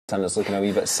And it's looking a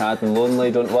wee bit sad and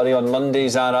lonely. Don't worry, on Monday,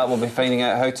 Zara will be finding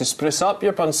out how to spruce up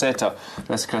your poinsettia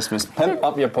this Christmas. Pimp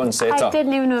up your poinsettia. I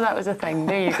didn't even know that was a thing.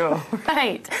 There you go.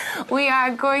 Right. We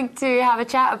are going to have a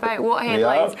chat about what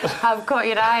headlines have caught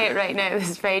your eye right now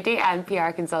this Friday, and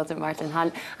PR consultant Martin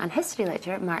Hunt and history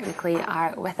lecturer Mark McLean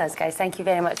are with us. Guys, thank you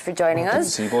very much for joining us. Good to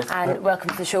see you both. And welcome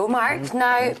to the show, Mark.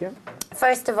 Now,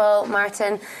 first of all,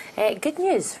 Martin, good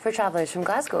news for travellers from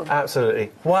Glasgow.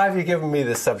 Absolutely. Why have you given me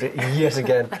this subject yet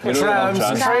again?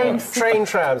 Train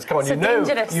trams. Come on, so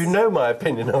you know my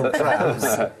opinion on trams.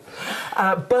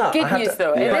 But good news,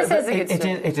 though. This is a good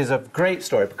story. It is a great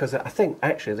story because I think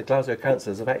actually the Glasgow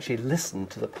councillors have actually listened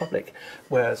to the public,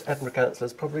 whereas Edinburgh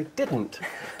councillors probably didn't.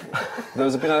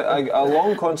 There's been a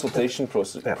long consultation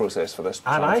process for this.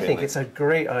 And I think it's a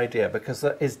great idea because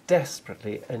there is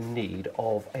desperately a need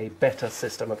of a better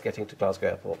system of getting to Glasgow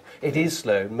Airport. It is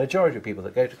slow. The majority of people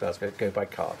that go to Glasgow go by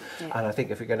car. Yeah. And I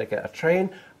think if you're going to get a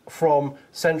train from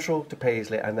Central to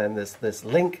Paisley, and then there's this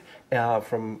link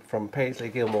from Paisley,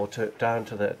 Gilmore down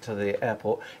to the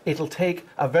airport. It'll take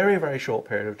a very, very short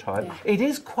period of time. Yeah. It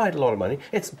is quite a lot of money.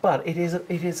 But it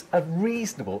is a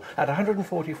reasonable at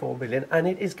 144 million, and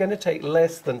it is going to take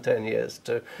less than 10 years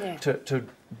to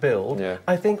build. Yeah.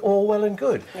 I think all well and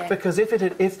good, because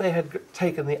if they had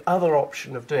taken the other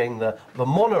option of doing the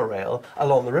monorail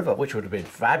along the river, which would have been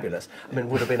fabulous. I mean,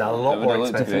 would have been a lot more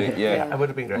expensive. Yeah, it would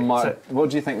have been great. Mark, what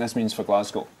do you think this means for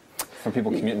Glasgow? For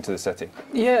people commuting to the city?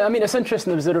 Yeah, I mean, it's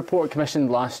interesting. There was a report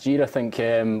commissioned last year, I think,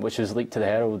 which was leaked to the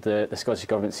Herald. The Scottish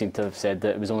Government seemed to have said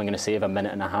that it was only going to save a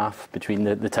minute and a half between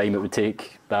the time it would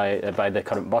take by the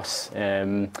current bus.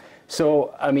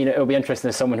 So, I mean, it'll be interesting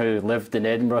as someone who lived in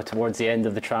Edinburgh towards the end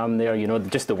of the tram there, you know,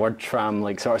 just the word tram,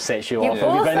 like, sort of sets you off.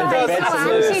 Maybe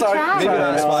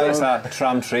that's why it's a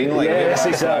tram train, like, yes,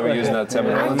 exactly. We're using that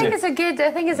terminology. I think it's a good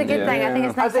thing. I think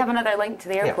it's nice to have another link to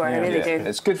the airport, I really do.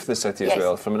 It's good for the city as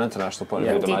well, from an international point of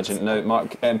view, I'd imagine. Now,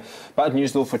 Mark, bad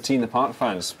news, though, for T in the Park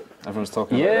fans. Everyone's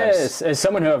talking about this. Yes, as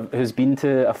someone who's been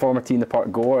to a former T in the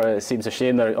Park goer, it seems a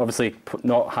shame they're obviously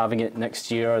not having it next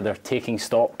year. They're taking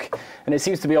stock, and it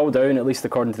seems to be all down, at least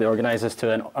according to the organisers,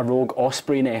 to a rogue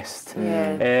osprey nest,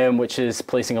 which is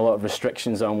placing a lot of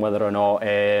restrictions on whether or not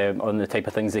on the type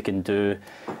of things they can do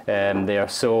there.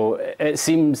 So it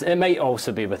seems it might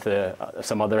also be with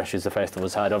some other issues the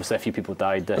festival's had. Obviously, a few people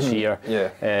died this year,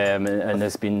 and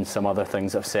there's been some other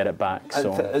things that have set it back.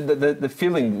 So the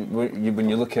feeling when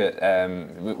you look at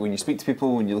when you speak to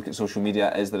people, when you look at social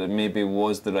media, is that it maybe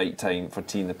was the right time for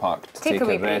T in the Park to take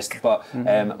a rest. But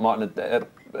Martin,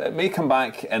 it may come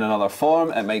back in another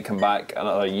form. It might come back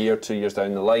another year, 2 years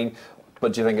down the line.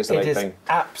 But do you think it's the right thing? It is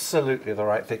absolutely the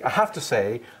right thing. I have to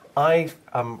say, I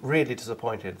am really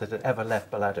disappointed that it ever left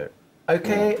Balado.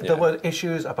 Okay, there were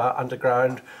issues about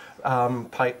underground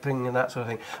piping and that sort of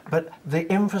thing, but the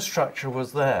infrastructure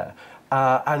was there.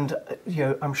 And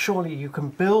I'm surely you can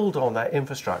build on that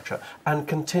infrastructure and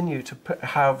continue to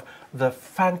have the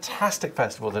fantastic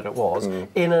festival that it was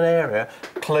in an area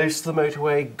close to the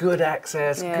motorway, good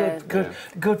access,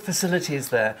 good facilities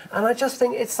there. And I just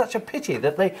think it's such a pity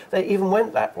that they even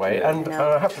went that way. Yeah. And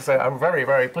I have to say I'm very,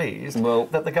 very pleased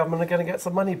that the government are going to get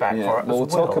some money back for it. Well,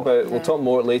 we'll talk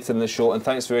more later in the show. And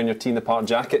thanks for wearing your T in the Park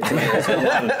jacket tonight as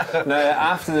well. Now,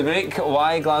 after the break,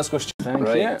 why Glasgow?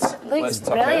 Looks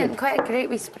brilliant. Quite a great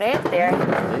wee spread there.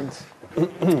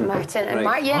 Martin and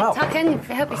Mark, tuck in,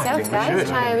 help yourself, guys.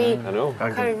 Try a wee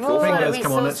curry roll, fingers,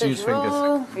 come on, let's use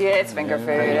fingers. Yeah, it's finger food.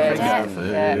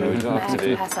 We don't have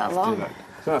to pass it along. You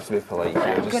don't have to be polite.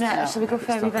 Shall we go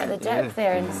for a wee bit of the dip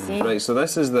there and see? Right, so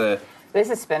this is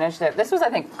spinach dip. This was, I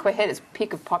think, quite hit its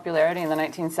peak of popularity in the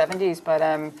 1970s, but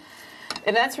and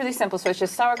that's really simple. So it's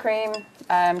just sour cream,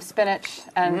 spinach,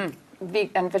 and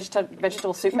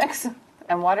vegetable soup mix,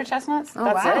 and water chestnuts.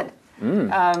 That's it.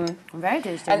 Very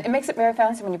tasty. And it makes it very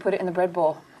fancy when you put it in the bread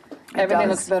bowl. Everything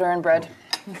looks better in bread.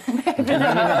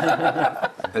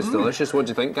 It's delicious. What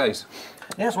do you think, guys?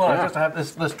 Yes, well, I just have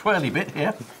this twirly bit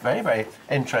here. Very, very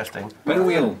interesting.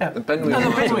 Pinwheel. The pinwheel.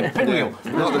 No, the pinwheel.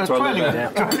 Not the twirly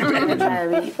bit.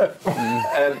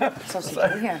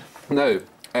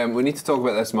 Now, we need to talk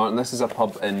about this, Martin. This is a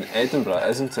pub in Edinburgh,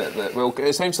 isn't it? Well,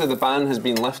 essentially the ban has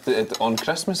been lifted on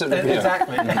Christmas.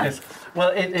 Exactly. Yes.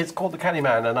 Well, it's called the Canny,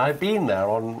 and I've been there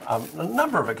on a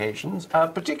number of occasions,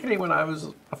 particularly when I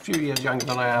was a few years younger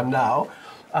than I am now.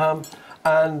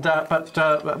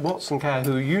 But Watson Care,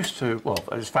 who used to, well,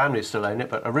 his family still own it,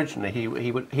 but originally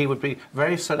he would be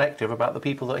very selective about the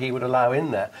people that he would allow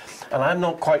in there. And I'm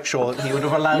not quite sure that he would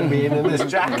have allowed me in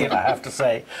this jacket, I have to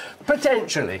say.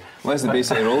 Potentially. Unless the Bay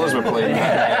City Rollers were playing.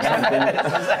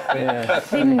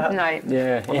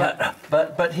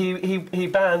 But he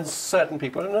bans certain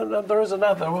people. And there was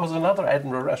another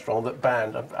Edinburgh restaurant that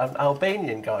banned an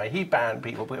Albanian guy. He banned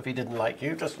people if he didn't like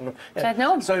you. Just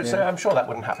So I'm sure that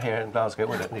wouldn't happen here in Glasgow,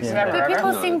 would it? But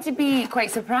people seem to be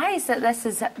quite surprised that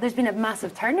there's been a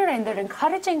massive turnaround. They're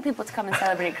encouraging people to come and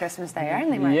celebrate Christmas Day,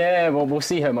 aren't they, Mark? Yeah, well, we'll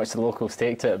see how much the locals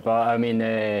take to it. But I mean,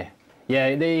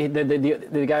 yeah,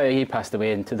 the guy, he passed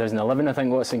away in 2011, I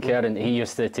think, Watson Care, and he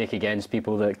used to take against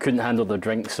people that couldn't handle their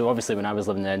drinks. So obviously, when I was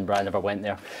living in Edinburgh, I never went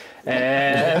there. But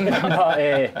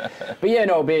yeah,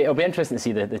 no, it'll be interesting to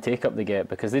see the take-up they get,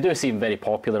 because they do seem very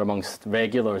popular amongst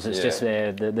regulars. It's just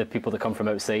the people that come from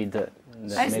outside that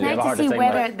it's nice to see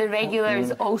whether the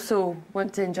regulars also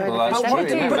want to enjoy the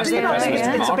festivities. But do you know,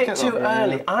 it's a bit too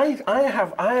early. I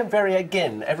am very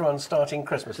again everyone starting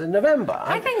Christmas in November.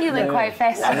 I think you look quite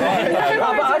festive.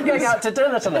 I'm going out to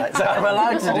dinner tonight, so I'm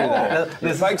allowed to do that.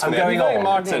 Thanks for going on,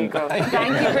 Martin.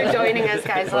 Thank you for joining us,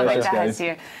 guys. Lovely to have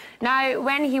you. Now,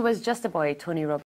 when he was just a boy, Tony Robbins